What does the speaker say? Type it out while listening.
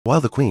While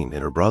the queen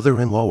and her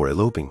brother-in-law were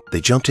eloping, they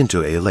jumped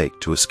into a lake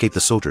to escape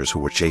the soldiers who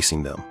were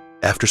chasing them.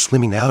 After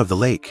swimming out of the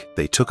lake,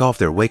 they took off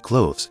their wet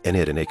clothes and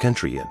hid in a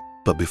country inn.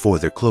 But before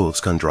their clothes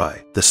can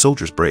dry, the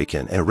soldiers break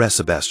in and arrest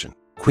Sebastian.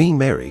 Queen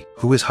Mary,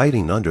 who is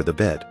hiding under the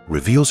bed,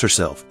 reveals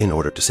herself in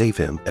order to save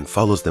him and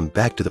follows them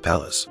back to the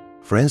palace.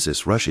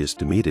 Francis rushes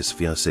to meet his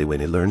fiancée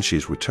when he learns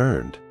she's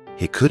returned.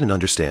 He couldn't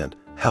understand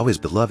how his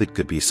beloved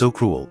could be so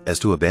cruel as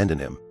to abandon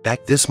him.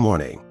 Back this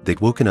morning,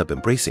 they'd woken up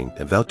embracing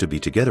and vowed to be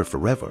together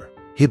forever.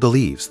 He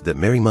believes that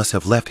Mary must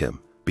have left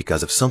him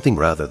because of something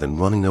rather than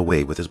running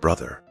away with his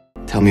brother.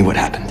 Tell me what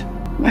happened.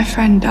 My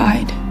friend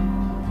died.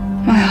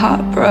 My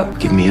heart broke.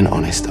 Give me an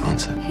honest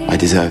answer. I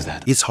deserve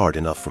that. It's hard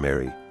enough for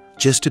Mary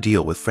just to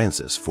deal with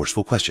Francis'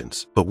 forceful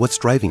questions, but what's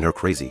driving her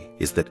crazy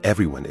is that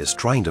everyone is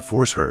trying to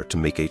force her to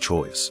make a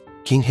choice.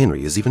 King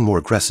Henry is even more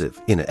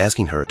aggressive in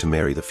asking her to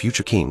marry the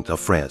future king of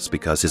France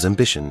because his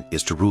ambition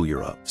is to rule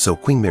Europe. So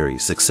Queen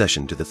Mary's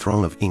succession to the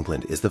throne of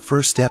England is the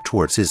first step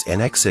towards his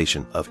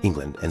annexation of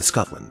England and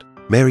Scotland.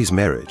 Mary's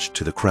marriage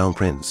to the Crown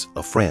Prince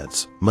of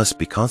France must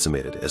be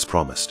consummated as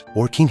promised,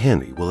 or King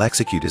Henry will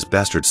execute his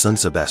bastard son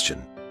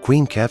Sebastian.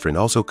 Queen Catherine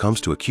also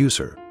comes to accuse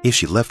her if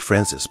she left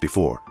Francis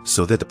before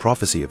so that the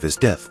prophecy of his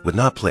death would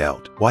not play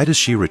out. Why does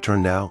she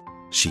return now?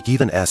 She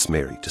even asks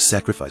Mary to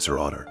sacrifice her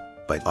honor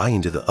by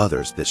lying to the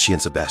others that she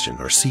and Sebastian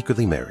are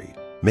secretly married.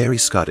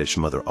 Mary's Scottish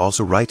mother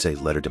also writes a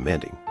letter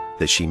demanding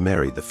that she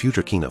marry the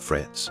future king of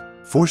France.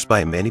 Forced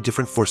by many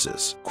different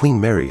forces, Queen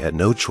Mary had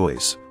no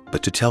choice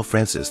but to tell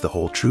Francis the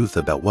whole truth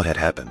about what had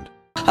happened.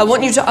 I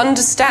want you to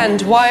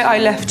understand why I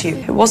left you.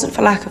 It wasn't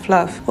for lack of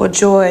love or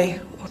joy.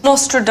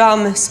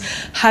 Nostradamus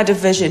had a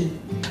vision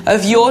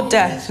of your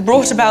death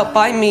brought about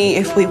by me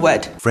if we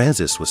wed.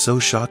 Francis was so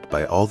shocked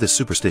by all this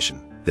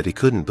superstition that he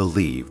couldn't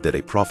believe that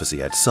a prophecy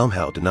had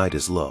somehow denied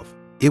his love.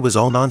 It was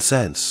all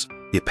nonsense.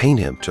 It pained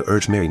him to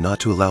urge Mary not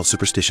to allow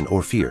superstition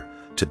or fear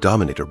to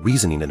dominate her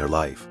reasoning in her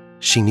life.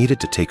 She needed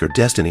to take her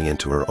destiny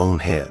into her own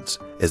hands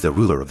as the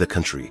ruler of the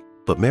country.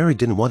 But Mary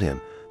didn't want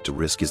him to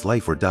risk his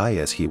life or die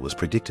as he was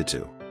predicted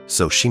to.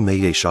 So she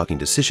made a shocking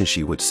decision.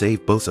 She would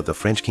save both of the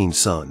French king's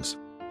sons.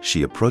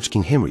 She approached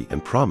King Henry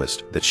and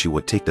promised that she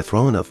would take the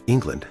throne of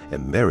England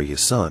and marry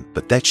his son,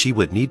 but that she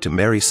would need to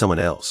marry someone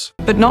else.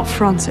 But not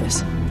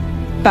Francis.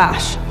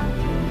 Bash.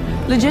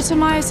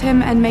 Legitimize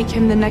him and make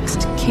him the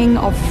next king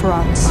of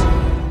France.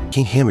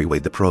 King Henry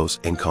weighed the pros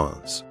and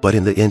cons, but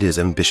in the end his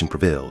ambition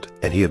prevailed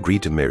and he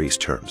agreed to Mary's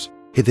terms.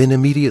 He then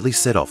immediately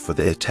set off for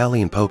the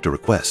Italian Pope to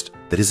request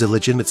that his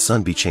illegitimate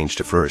son be changed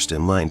to first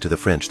in line to the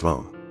French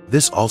throne.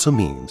 This also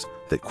means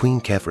that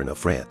Queen Catherine of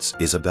France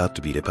is about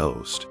to be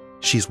deposed.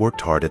 She's worked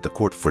hard at the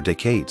court for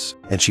decades,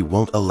 and she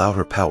won't allow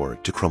her power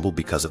to crumble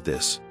because of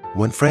this.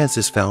 When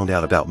Francis found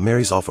out about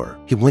Mary's offer,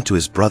 he went to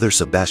his brother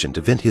Sebastian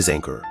to vent his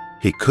anger.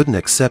 He couldn't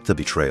accept the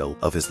betrayal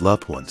of his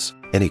loved ones,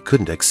 and he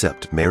couldn't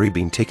accept Mary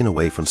being taken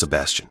away from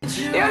Sebastian.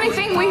 The only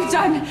thing we've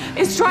done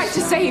is tried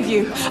to save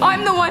you.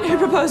 I'm the one who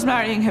proposed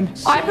marrying him.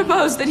 I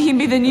proposed that he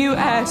be the new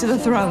heir to the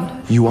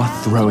throne. You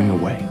are throwing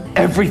away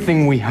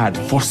everything we had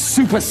for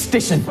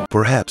superstition.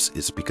 Perhaps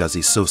it's because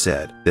he's so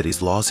sad that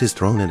he's lost his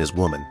throne and his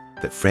woman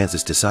that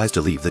Francis decides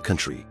to leave the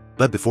country.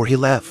 But before he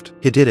left,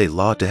 he did a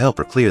lot to help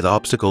her clear the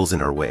obstacles in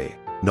her way.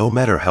 No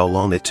matter how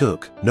long it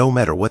took, no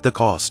matter what the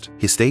cost,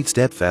 he stayed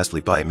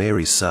steadfastly by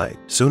Mary's side.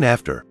 Soon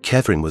after,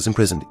 Catherine was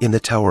imprisoned in the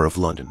Tower of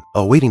London,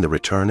 awaiting the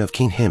return of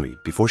King Henry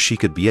before she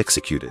could be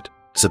executed.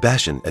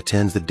 Sebastian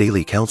attends the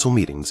daily council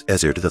meetings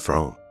as heir to the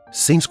throne.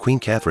 Since Queen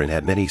Catherine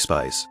had many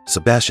spies,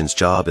 Sebastian's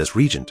job as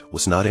regent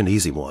was not an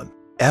easy one.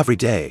 Every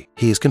day,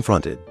 he is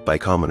confronted by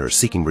commoners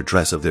seeking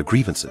redress of their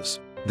grievances.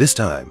 This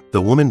time,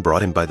 the woman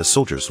brought him by the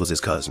soldiers was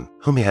his cousin,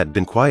 whom he had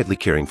been quietly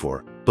caring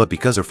for. But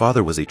because her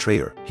father was a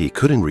traitor, he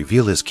couldn't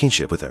reveal his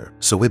kinship with her,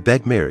 so he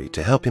begged Mary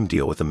to help him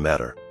deal with the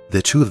matter.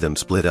 The two of them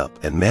split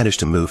up and managed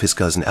to move his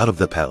cousin out of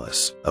the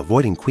palace,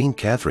 avoiding Queen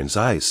Catherine's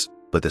eyes.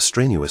 But the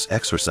strenuous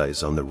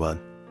exercise on the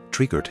run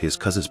triggered his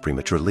cousin's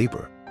premature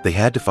labor. They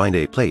had to find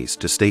a place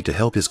to stay to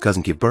help his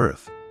cousin give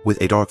birth,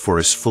 with a dark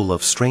forest full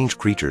of strange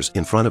creatures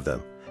in front of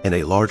them and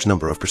a large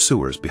number of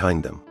pursuers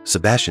behind them.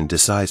 Sebastian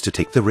decides to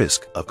take the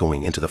risk of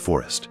going into the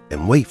forest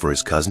and wait for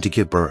his cousin to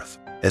give birth.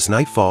 As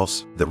night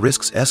falls, the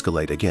risks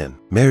escalate again.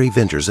 Mary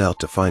ventures out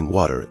to find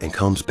water and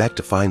comes back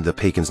to find the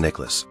pagan's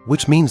necklace,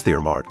 which means they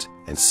are marked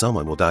and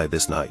someone will die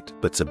this night.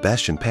 But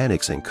Sebastian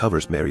panics and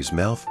covers Mary's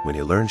mouth when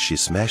he learns she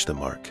smashed the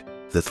mark.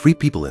 The three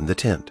people in the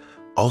tent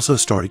also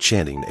started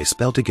chanting a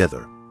spell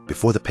together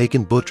before the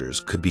pagan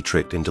butchers could be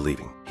tricked into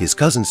leaving. His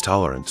cousin's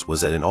tolerance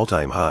was at an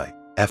all-time high.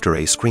 After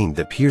a scream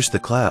that pierced the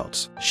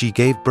clouds, she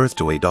gave birth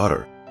to a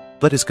daughter.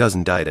 But his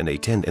cousin died in a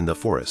tent in the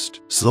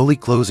forest, slowly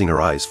closing her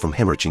eyes from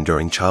hemorrhaging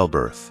during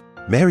childbirth.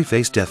 Mary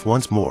faced death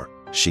once more.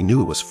 She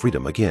knew it was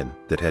freedom again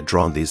that had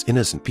drawn these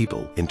innocent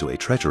people into a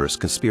treacherous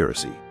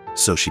conspiracy.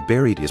 So she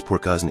buried his poor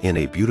cousin in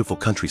a beautiful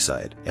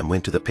countryside and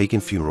went to the pagan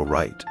funeral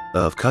rite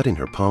of cutting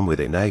her palm with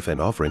a knife and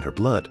offering her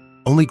blood.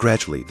 Only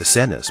gradually the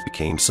sadness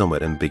became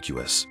somewhat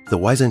ambiguous. The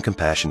wise and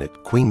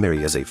compassionate Queen Mary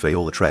has a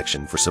fatal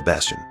attraction for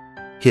Sebastian.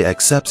 He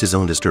accepts his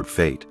own disturbed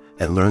fate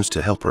and learns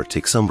to help her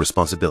take some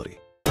responsibility.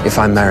 If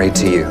I'm married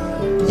to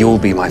you, you'll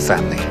be my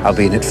family. I'll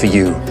be in it for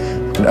you,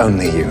 and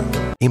only you.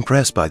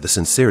 Impressed by the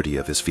sincerity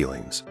of his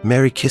feelings,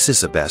 Mary kisses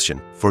Sebastian,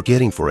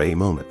 forgetting for a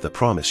moment the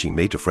promise she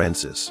made to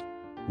Francis.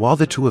 While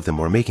the two of them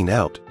were making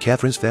out,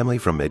 Catherine's family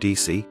from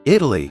Medici,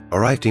 Italy,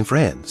 arrived in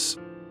France.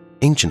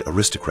 Ancient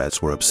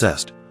aristocrats were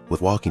obsessed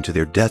with walking to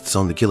their deaths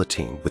on the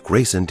guillotine with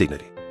grace and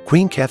dignity.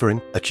 Queen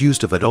Catherine,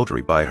 accused of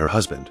adultery by her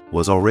husband,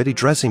 was already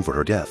dressing for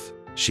her death.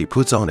 She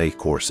puts on a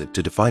corset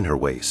to define her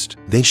waist.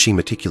 Then she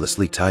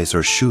meticulously ties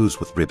her shoes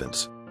with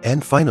ribbons.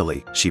 And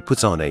finally, she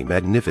puts on a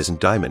magnificent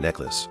diamond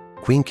necklace.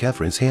 Queen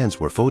Catherine's hands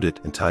were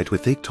folded and tied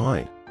with thick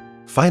twine.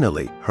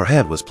 Finally, her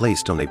head was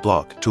placed on a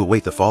block to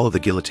await the fall of the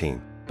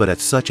guillotine. But at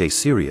such a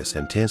serious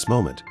and tense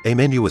moment, a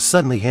menu was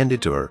suddenly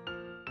handed to her.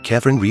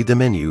 Catherine read the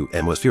menu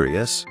and was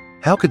furious.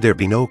 How could there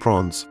be no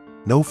prawns,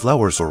 no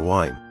flowers or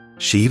wine?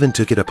 She even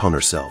took it upon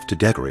herself to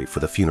decorate for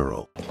the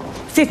funeral.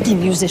 50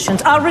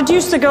 musicians. I'll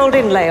reduce the gold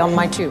inlay on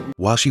my tomb.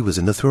 While she was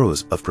in the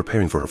throes of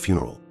preparing for her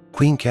funeral,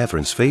 Queen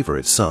Catherine's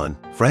favorite son,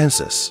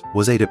 Francis,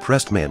 was a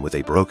depressed man with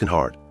a broken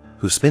heart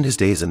who spent his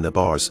days in the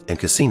bars and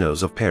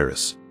casinos of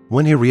Paris.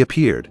 When he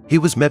reappeared, he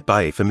was met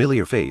by a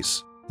familiar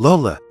face.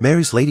 Lola,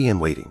 Mary's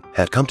lady-in-waiting,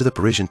 had come to the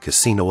Parisian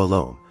casino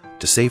alone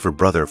to save her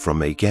brother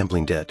from a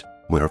gambling debt.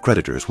 When her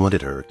creditors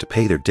wanted her to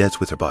pay their debts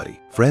with her body,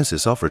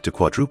 Francis offered to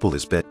quadruple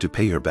his bet to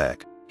pay her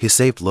back. He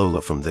saved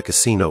Lola from the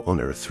casino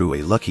owner through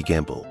a lucky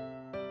gamble.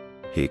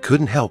 He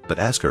couldn't help but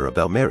ask her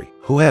about Mary,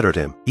 who had hurt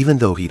him, even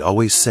though he'd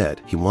always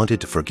said he wanted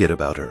to forget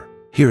about her.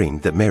 Hearing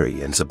that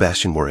Mary and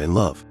Sebastian were in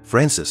love,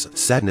 Francis'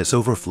 sadness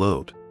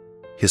overflowed.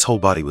 His whole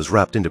body was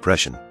wrapped in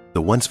depression.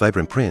 The once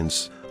vibrant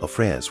prince of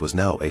France was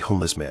now a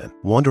homeless man,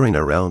 wandering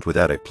around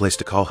without a place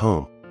to call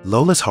home.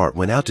 Lola's heart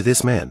went out to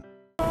this man.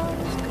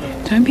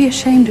 Don't be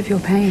ashamed of your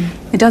pain.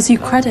 It does you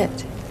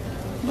credit.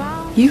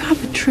 You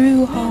have a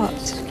true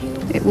heart.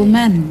 It will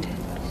mend.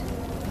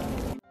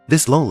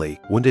 This lonely,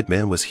 wounded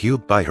man was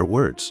healed by her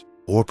words.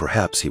 Or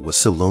perhaps he was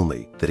so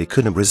lonely that he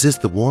couldn't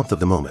resist the warmth of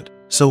the moment.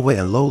 So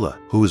when Lola,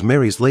 who was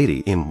Mary's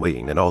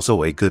lady-in-waiting and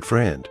also a good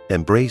friend,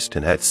 embraced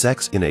and had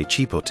sex in a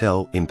cheap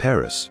hotel in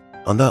Paris.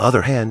 On the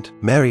other hand,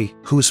 Mary,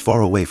 who was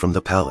far away from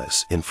the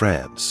palace in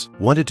France,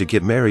 wanted to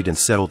get married and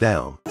settle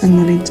down. I'm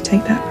willing to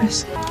take that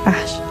risk.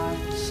 Ash,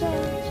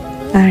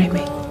 marry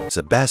me.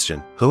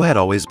 Sebastian, who had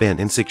always been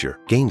insecure,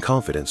 gained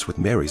confidence with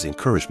Mary's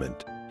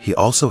encouragement. He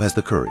also has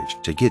the courage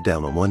to get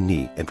down on one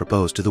knee and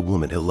propose to the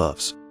woman he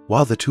loves.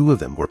 While the two of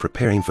them were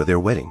preparing for their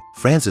wedding,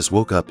 Francis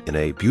woke up in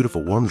a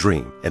beautiful warm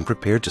dream and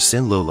prepared to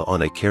send Lola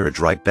on a carriage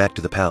ride back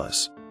to the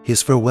palace.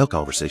 His farewell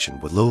conversation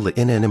with Lola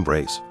in an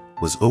embrace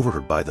was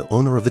overheard by the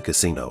owner of the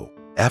casino.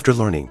 After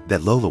learning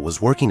that Lola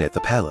was working at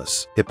the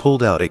palace, he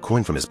pulled out a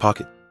coin from his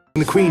pocket.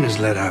 The Queen is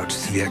led out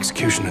to the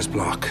executioner's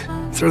block.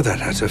 Throw that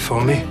at her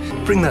for me.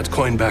 Bring that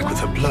coin back with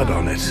her blood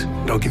on it,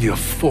 and I'll give you a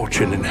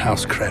fortune in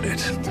house credit.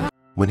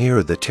 When he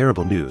heard the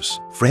terrible news,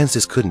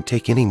 Francis couldn't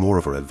take any more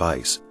of her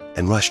advice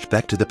and rushed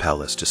back to the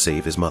palace to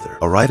save his mother.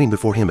 Arriving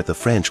before him at the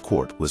French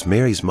court was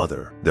Mary's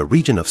mother, the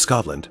Regent of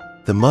Scotland.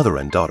 The mother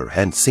and daughter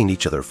hadn't seen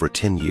each other for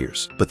 10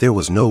 years, but there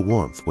was no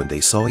warmth when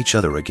they saw each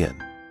other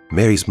again.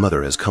 Mary's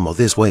mother has come all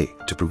this way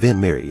to prevent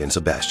Mary and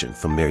Sebastian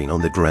from marrying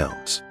on the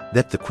grounds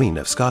that the Queen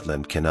of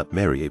Scotland cannot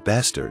marry a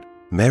bastard.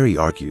 Mary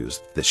argues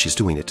that she's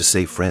doing it to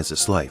save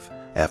Francis' life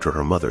after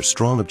her mother's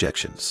strong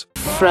objections.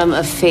 From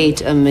a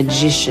fate a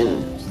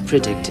magician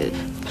predicted.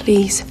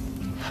 Please,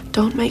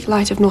 don't make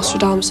light of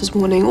Nostradamus'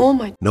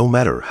 warning. No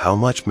matter how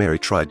much Mary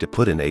tried to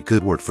put in a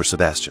good word for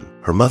Sebastian,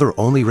 her mother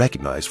only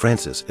recognized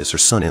Francis as her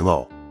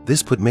son-in-law.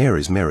 This put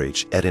Mary's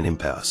marriage at an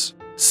impasse.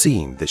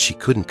 Seeing that she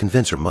couldn't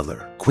convince her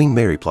mother, Queen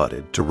Mary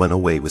plotted to run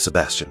away with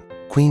Sebastian.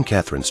 Queen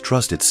Catherine's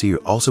trusted seer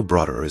also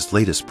brought her his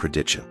latest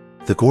prediction.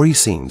 The gory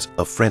scenes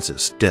of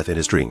Francis' death in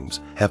his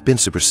dreams have been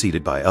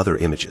superseded by other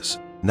images.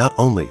 Not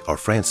only are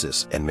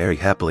Francis and Mary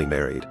happily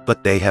married,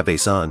 but they have a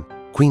son.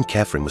 Queen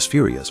Catherine was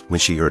furious when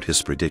she heard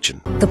his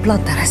prediction. The blood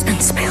that has been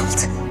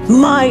spilled,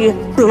 my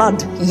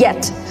blood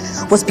yet,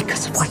 was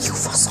because of what you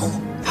foresaw.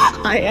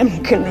 I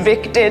am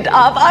convicted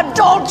of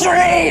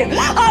adultery,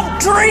 of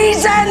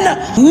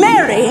treason.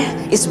 Mary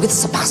is with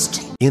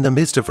Sebastian. In the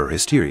midst of her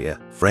hysteria,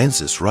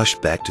 Francis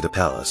rushed back to the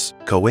palace.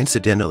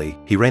 Coincidentally,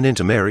 he ran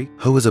into Mary,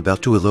 who was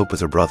about to elope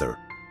with her brother.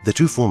 The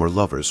two former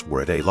lovers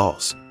were at a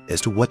loss as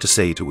to what to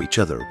say to each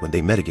other when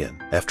they met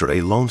again. After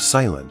a long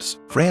silence,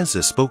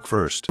 Francis spoke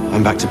first.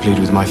 I'm back to plead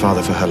with my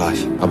father for her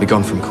life. I'll be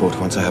gone from court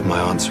once I have my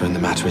answer and the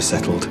matter is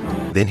settled.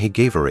 Then he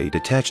gave her a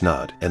detached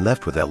nod and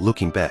left without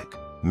looking back.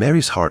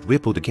 Mary's heart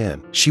rippled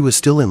again. She was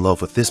still in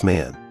love with this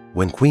man.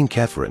 When Queen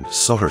Catherine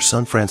saw her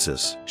son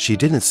Francis, she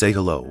didn't say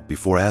hello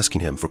before asking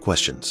him for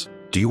questions.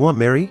 Do you want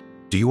Mary?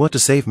 Do you want to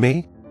save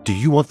me? Do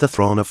you want the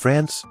throne of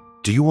France?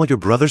 Do you want your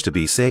brothers to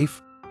be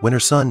safe? When her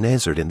son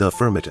answered in the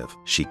affirmative,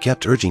 she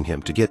kept urging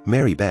him to get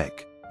Mary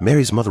back.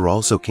 Mary's mother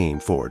also came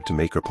forward to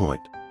make her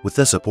point. With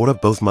the support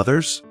of both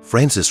mothers,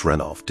 Francis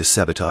ran off to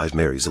sabotage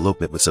Mary's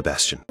elopement with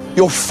Sebastian.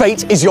 Your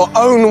fate is your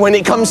own when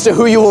it comes to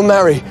who you will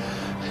marry.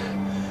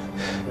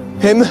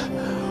 Him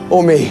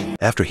or me?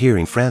 After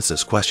hearing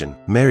Francis' question,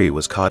 Mary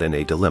was caught in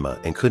a dilemma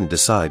and couldn't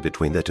decide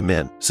between the two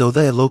men, so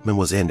the elopement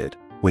was ended.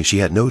 When she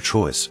had no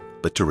choice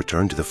but to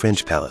return to the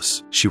French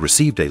palace, she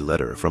received a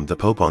letter from the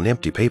Pope on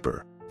empty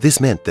paper. This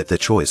meant that the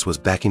choice was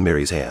back in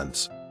Mary's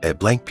hands. A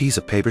blank piece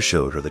of paper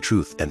showed her the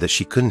truth and that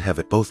she couldn't have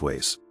it both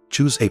ways.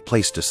 Choose a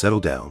place to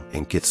settle down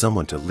and get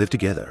someone to live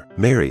together.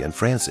 Mary and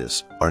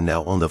Francis are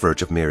now on the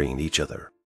verge of marrying each other.